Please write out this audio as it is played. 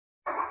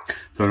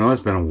So I know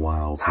it's been a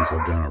while since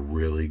I've done a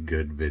really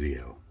good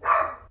video.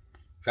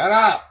 Shut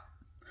up!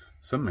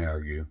 Some may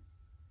argue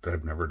that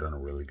I've never done a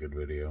really good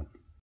video.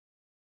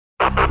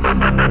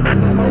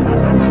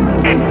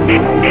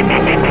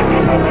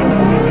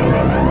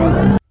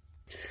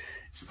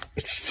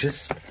 It's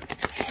just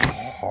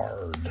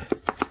hard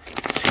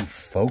to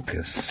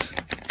focus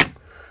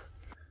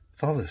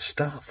with all this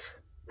stuff.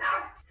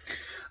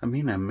 I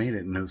mean, I made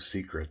it no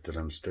secret that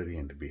I'm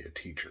studying to be a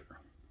teacher.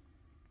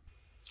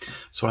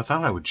 So I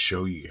thought I would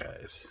show you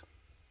guys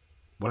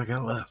what I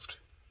got left.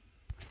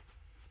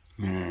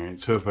 Alright,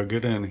 so if I go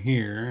down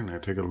here and I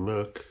take a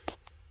look,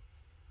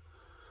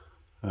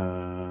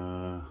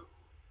 my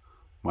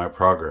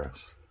progress.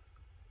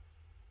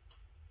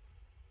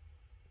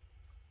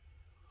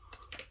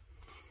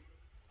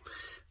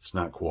 It's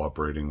not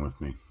cooperating with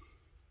me.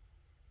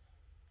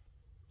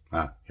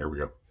 Here we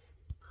go.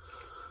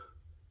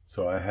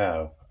 So I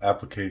have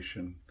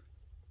application,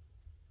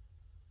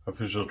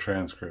 official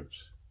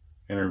transcripts,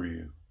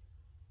 interview,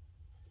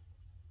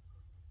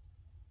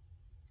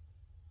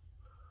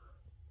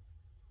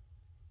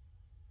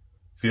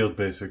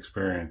 field-based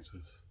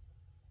experiences.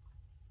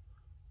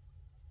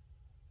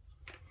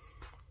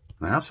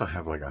 And I also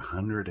have like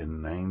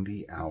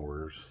 190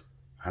 hours,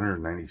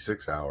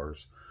 196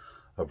 hours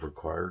of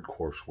required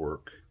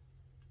coursework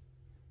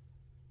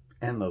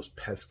and those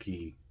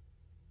pesky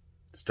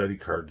study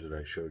cards that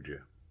I showed you,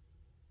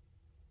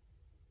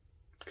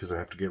 because I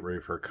have to get ready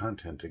for a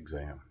content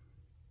exam.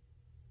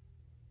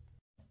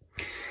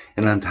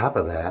 And on top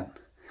of that,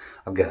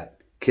 I've got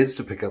kids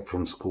to pick up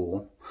from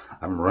school.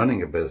 I'm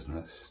running a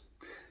business.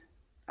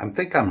 I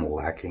think I'm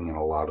lacking in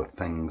a lot of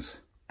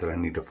things that I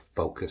need to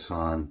focus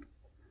on.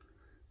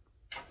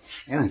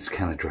 And it's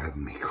kind of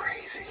driving me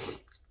crazy.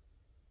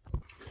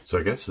 So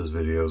I guess this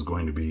video is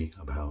going to be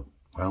about,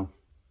 well,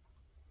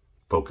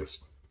 focus.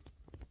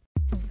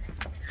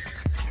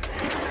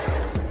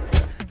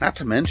 Not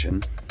to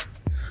mention,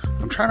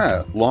 I'm trying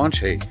to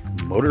launch a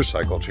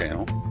motorcycle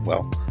channel.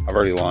 Well, I've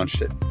already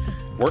launched it.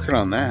 Working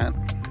on that.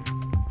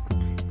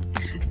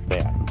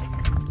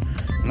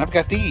 And I've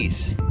got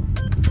these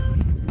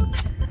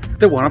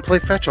that want to play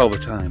fetch all the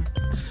time.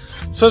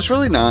 So it's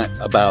really not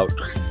about,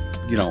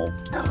 you know,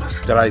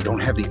 that I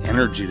don't have the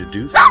energy to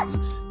do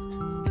things.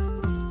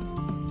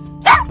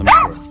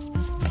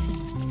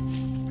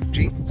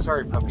 Gee,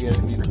 sorry puppy, I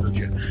didn't mean to hurt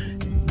you.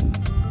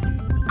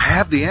 I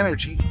have the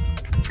energy.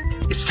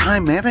 It's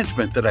time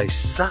management that I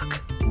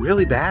suck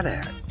really bad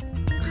at. I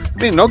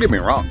mean, don't get me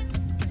wrong.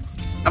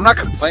 I'm not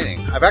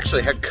complaining. I've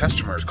actually had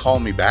customers call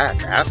me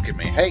back asking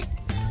me, hey,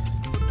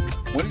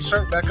 when do you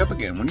start back up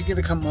again? When do you get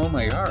to come mow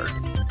my yard?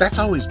 That's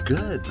always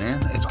good,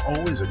 man. It's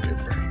always a good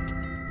thing.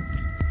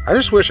 I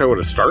just wish I would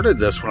have started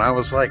this when I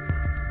was like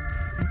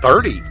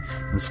 30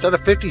 instead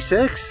of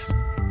 56.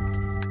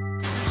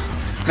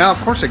 Now,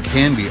 of course, it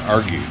can be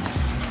argued.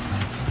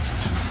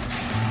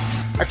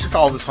 I took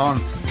all this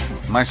on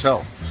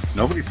myself.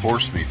 Nobody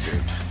forced me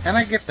to. And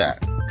I get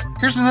that.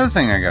 Here's another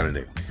thing I gotta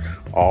do.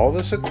 All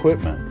this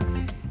equipment.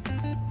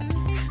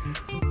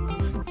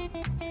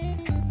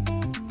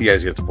 You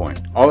guys get the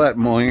point. All that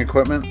mowing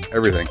equipment,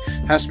 everything,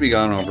 has to be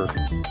gone over,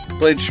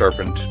 blade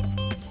sharpened.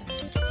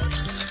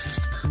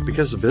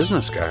 Because the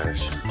business,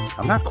 guys,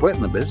 I'm not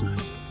quitting the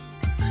business.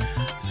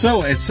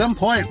 So at some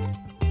point,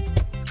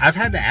 I've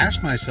had to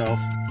ask myself,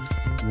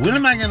 when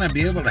am I going to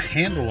be able to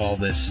handle all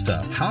this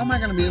stuff? How am I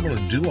going to be able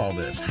to do all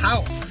this?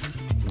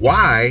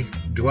 Why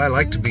do I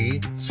like to be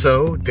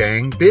so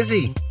dang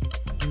busy?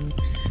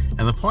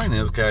 And the point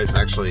is, guys,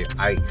 actually,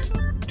 I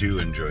do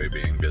enjoy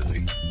being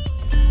busy.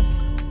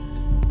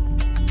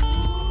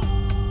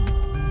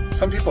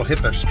 Some people hit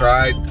their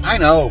stride. I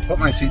know, put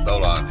my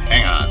seatbelt on,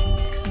 hang on.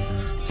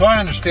 So I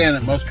understand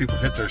that most people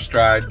hit their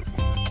stride,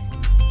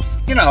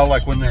 you know,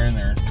 like when they're in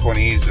their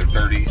 20s or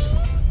 30s,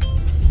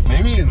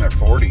 maybe in their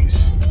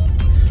 40s.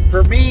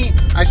 For me,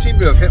 I seem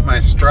to have hit my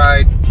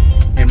stride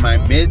in my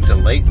mid to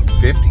late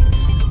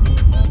 50s.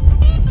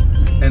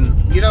 And,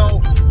 you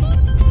know,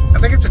 I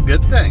think it's a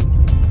good thing.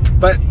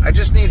 But I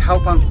just need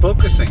help on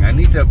focusing. I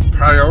need to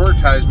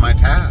prioritize my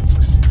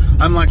tasks.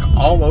 I'm like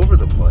all over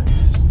the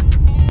place.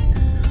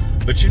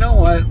 But you know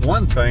what?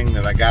 One thing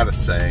that I gotta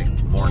say,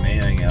 more than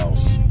anything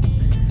else,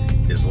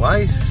 is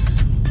life,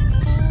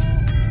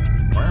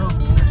 well,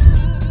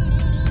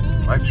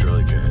 life's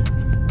really good.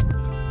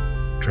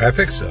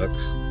 Traffic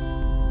sucks.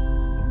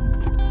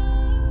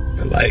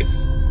 But life,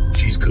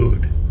 she's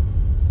good.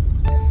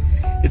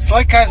 It's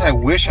like, guys, I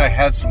wish I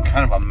had some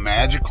kind of a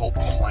magical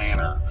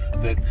planner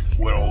that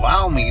would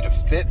allow me to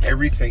fit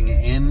everything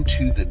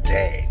into the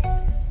day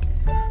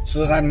so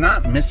that I'm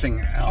not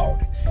missing out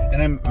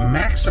and I'm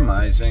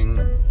maximizing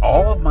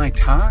all of my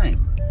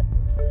time.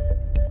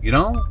 You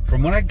know,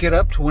 from when I get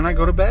up to when I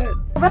go to bed.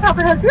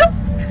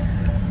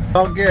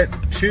 I'll get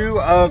 2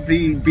 of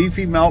the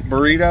beefy melt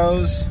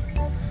burritos.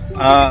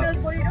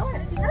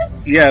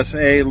 Yes,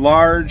 a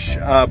large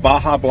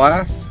Baja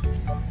Blast.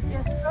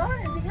 Yes,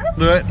 sir. Anything else?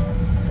 Do it.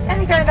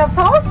 Any kind of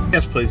sauce?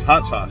 Yes, please.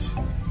 Hot sauce.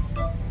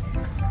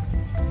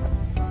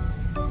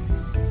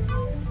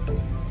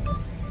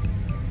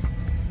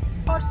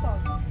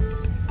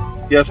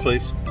 Yes,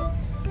 please.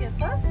 Yes,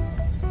 sir.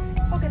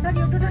 Okay, sir,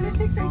 you're totally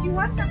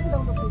 681. Come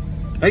down, please.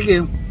 Thank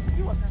you.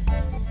 You're welcome.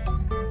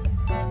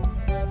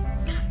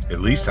 At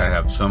least I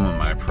have some of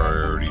my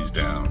priorities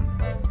down.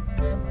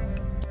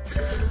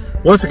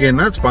 Once again,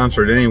 not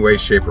sponsored in any way,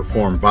 shape, or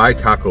form by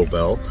Taco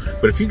Bell,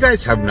 but if you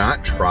guys have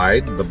not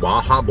tried the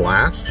Baja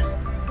Blast,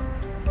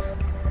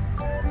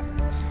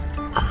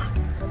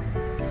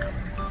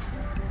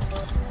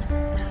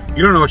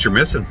 you don't know what you're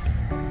missing.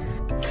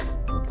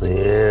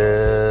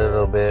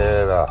 Little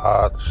bit of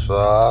hot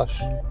sauce.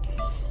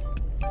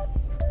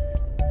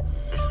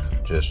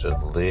 Just a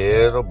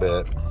little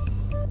bit.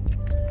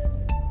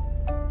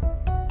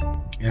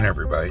 In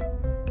every bite.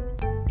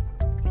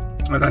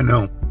 And I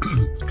know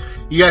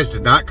you guys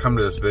did not come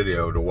to this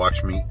video to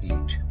watch me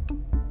eat.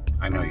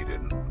 I know you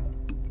didn't.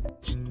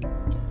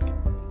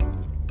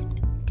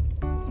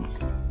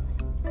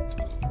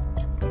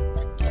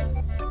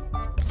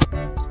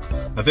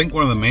 I think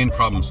one of the main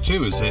problems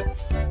too is that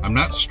I'm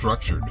not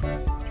structured.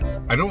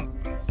 I don't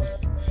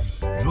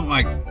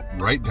like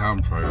write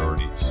down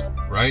priorities,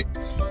 right?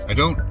 I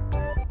don't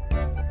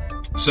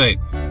say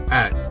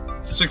at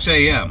 6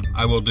 a.m.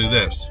 I will do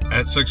this.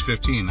 At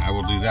 6:15 I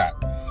will do that.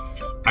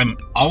 I'm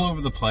all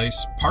over the place,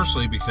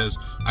 partially because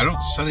I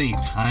don't set any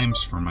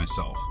times for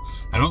myself.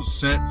 I don't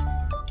set,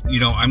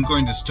 I'm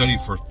going to study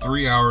for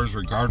 3 hours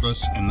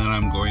regardless, and then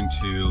I'm going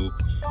to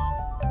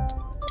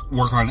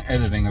work on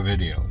editing a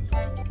video.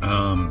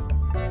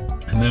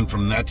 And then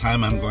from that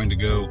time, I'm going to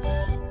go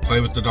play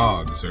with the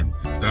dogs, or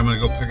then I'm going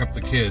to go pick up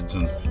the kids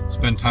and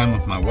spend time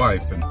with my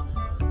wife and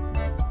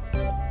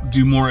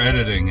do more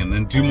editing, and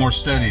then do more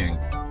studying,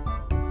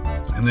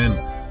 and then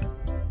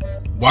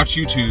watch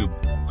YouTube.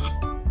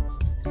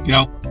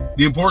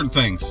 The important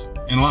things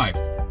in life,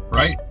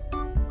 right?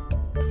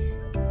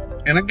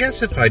 And I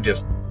guess if I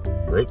just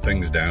wrote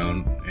things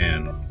down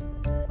and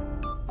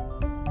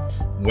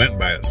went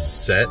by a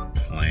set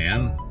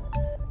plan,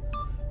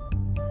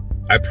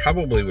 I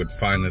probably would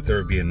find that there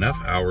would be enough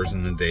hours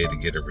in the day to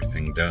get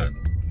everything done.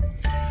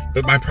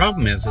 But my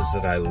problem is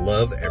that I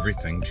love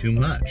everything too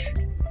much.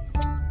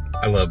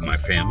 I love my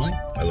family.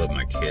 I love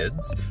my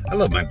kids. I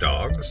love my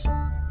dogs.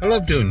 I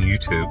love doing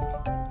YouTube.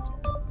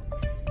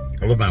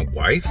 I love my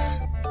wife.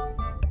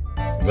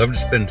 I love to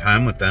spend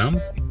time with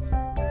them.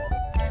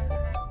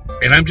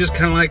 And I'm just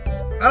kind of like,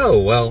 oh,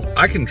 well,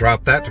 I can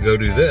drop that to go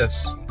do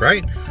this,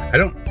 right? I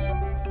don't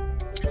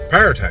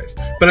prioritize,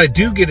 but I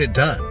do get it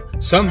done.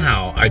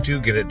 Somehow I do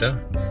get it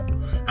done.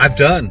 I've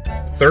done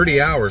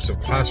 30 hours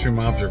of classroom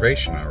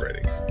observation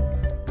already.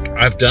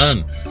 I've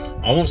done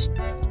almost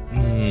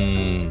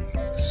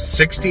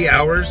 60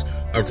 hours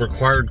of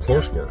required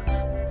coursework.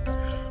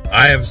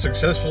 I have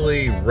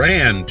successfully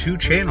ran 2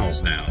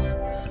 channels now.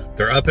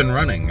 They're up and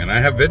running, and I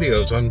have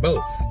videos on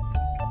both.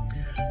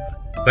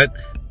 But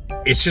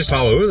it's just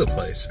all over the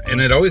place, and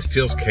it always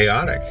feels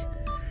chaotic.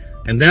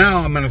 And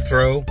now I'm going to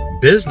throw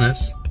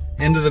business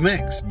into the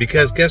mix,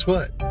 because guess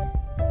what?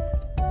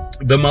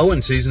 The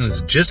mowing season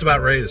is just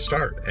about ready to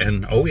start,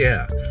 and oh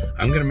yeah,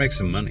 I'm going to make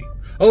some money.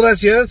 Oh,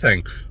 that's the other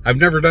thing. I've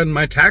never done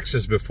my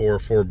taxes before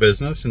for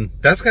business, and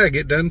that's got to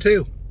get done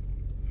too.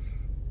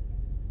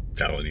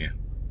 Telling you.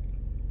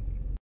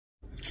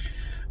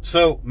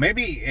 So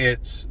maybe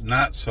it's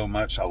not so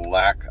much a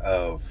lack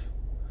of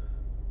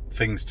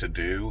things to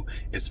do.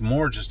 It's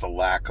more just a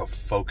lack of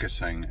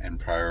focusing and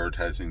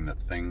prioritizing the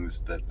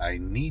things that I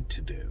need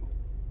to do.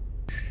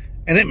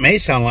 And it may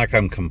sound like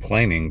I'm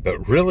complaining,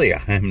 but really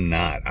I'm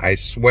not. I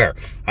swear,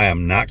 I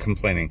am not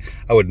complaining.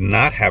 I would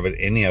not have it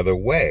any other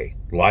way.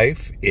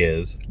 Life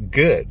is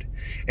good.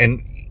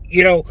 And,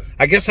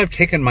 I guess I've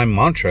taken my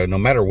mantra, no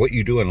matter what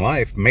you do in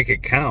life, make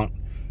it count,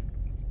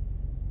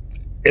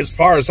 as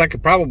far as I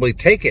could probably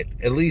take it,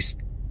 at least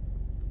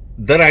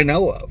that I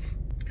know of.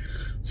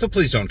 So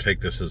please don't take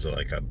this as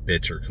like a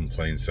bitch or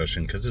complain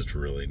session, because it's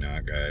really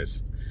not,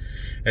 guys.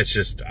 It's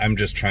just, I'm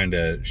just trying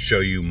to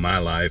show you my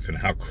life and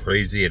how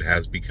crazy it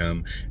has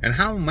become and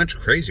how much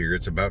crazier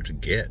it's about to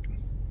get.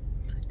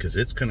 Because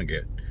it's going to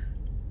get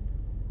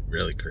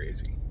really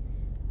crazy.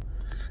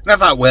 And I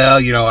thought,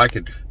 well, I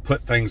could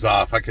put things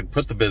off. I could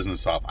put the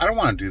business off. I don't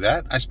want to do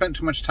that. I spent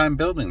too much time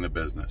building the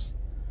business.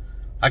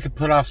 I could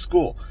put off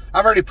school.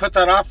 I've already put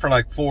that off for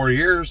like 4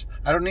 years.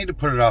 I don't need to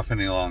put it off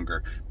any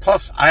longer.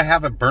 Plus, I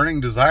have a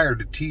burning desire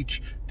to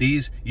teach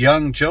these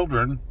young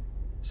children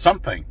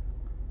something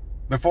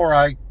before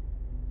I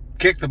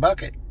kick the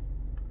bucket.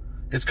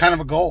 It's kind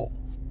of a goal.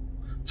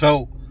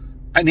 So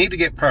I need to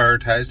get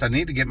prioritized. I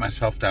need to get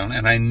myself down,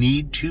 and I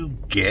need to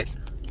get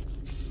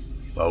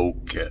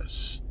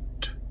focused.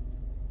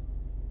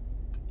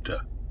 Duh.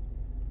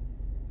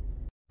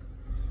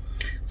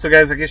 So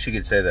guys, I guess you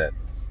could say that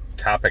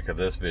topic of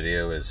this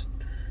video is,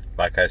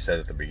 like I said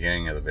at the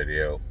beginning of the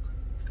video,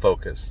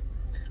 focus.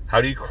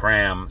 How do you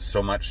cram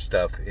so much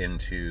stuff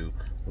into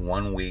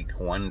 1 week,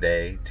 1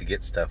 day to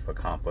get stuff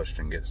accomplished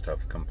and get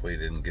stuff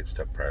completed and get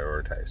stuff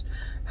prioritized?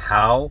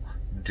 How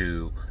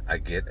do I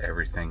get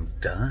everything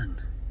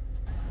done?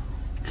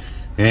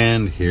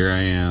 And here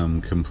I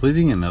am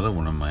completing another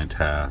one of my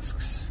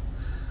tasks.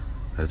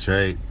 That's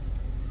right.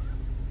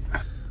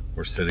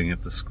 or sitting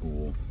at the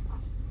school,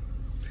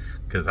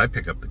 because I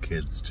pick up the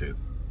kids too.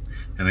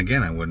 And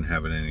again, I wouldn't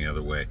have it any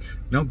other way.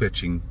 No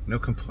bitching, no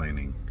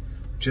complaining,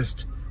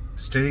 just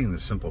stating the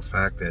simple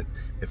fact that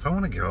if I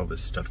want to get all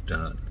this stuff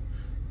done,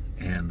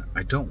 and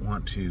I don't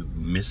want to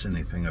miss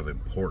anything of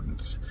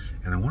importance,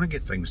 and I want to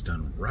get things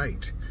done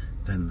right,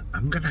 then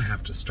I'm going to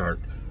have to start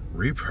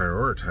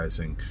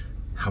reprioritizing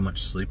how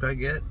much sleep I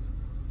get.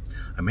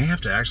 I may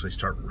have to actually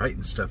start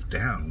writing stuff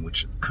down,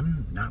 which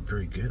I'm not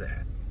very good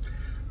at.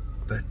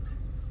 But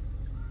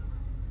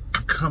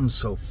I've come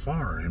so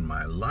far in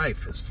my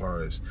life as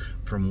far as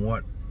from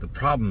what the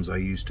problems I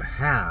used to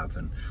have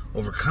and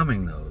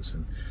overcoming those,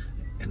 and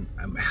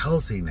I'm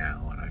healthy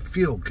now and I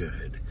feel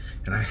good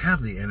and I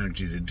have the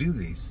energy to do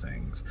these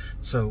things.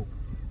 So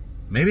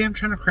maybe I'm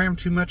trying to cram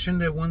too much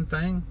into one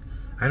thing.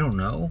 I don't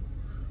know,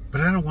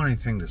 but I don't want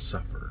anything to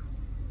suffer.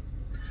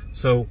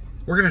 So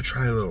we're going to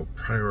try a little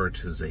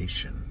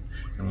prioritization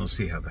and we'll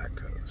see how that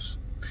goes.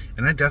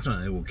 And I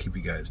definitely will keep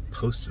you guys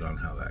posted on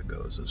how that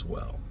goes as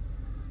well.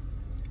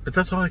 But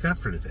that's all I got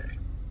for today.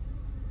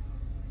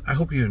 I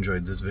hope you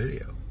enjoyed this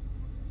video.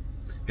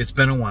 It's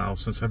been a while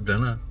since I've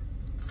done a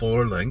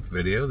fuller length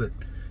video that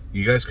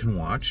you guys can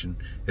watch, and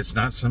it's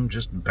not some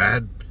just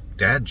bad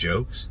dad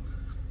jokes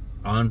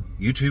on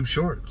YouTube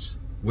Shorts,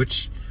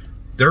 which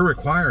they're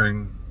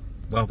requiring,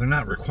 well, they're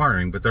not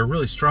requiring, but they're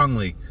really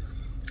strongly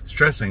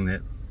stressing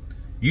that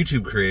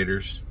YouTube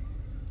creators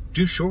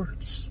do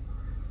shorts.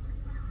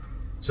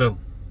 So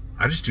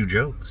I just do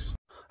jokes.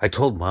 I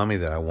told Mommy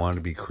that I wanted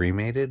to be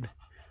cremated.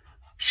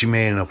 She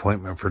made an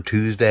appointment for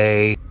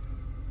Tuesday.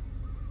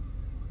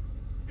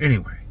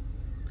 Anyway,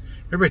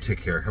 everybody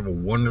take care. Have a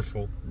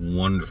wonderful,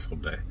 wonderful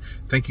day.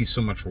 Thank you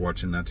so much for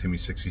watching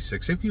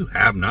NotTimmy66. If you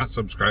have not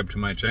subscribed to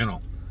my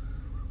channel,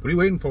 what are you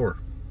waiting for?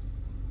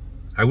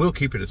 I will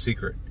keep it a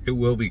secret. It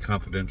will be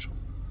confidential.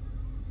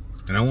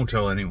 And I won't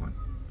tell anyone.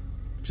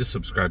 Just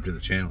subscribe to the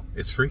channel.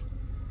 It's free.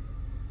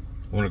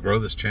 I want to grow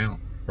this channel.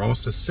 We're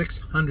almost to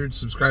 600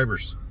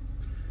 subscribers.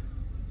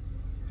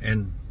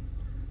 And,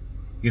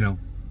 you know,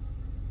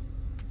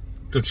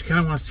 don't you kind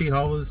of want to see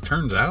how all this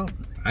turns out?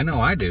 I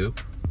know I do.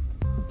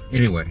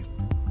 Anyway,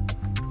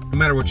 no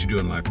matter what you do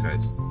in life,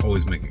 guys,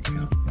 always make it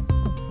count.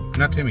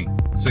 Not Timmy,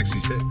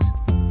 66.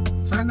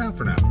 Sign out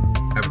for now.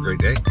 Have a great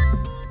day.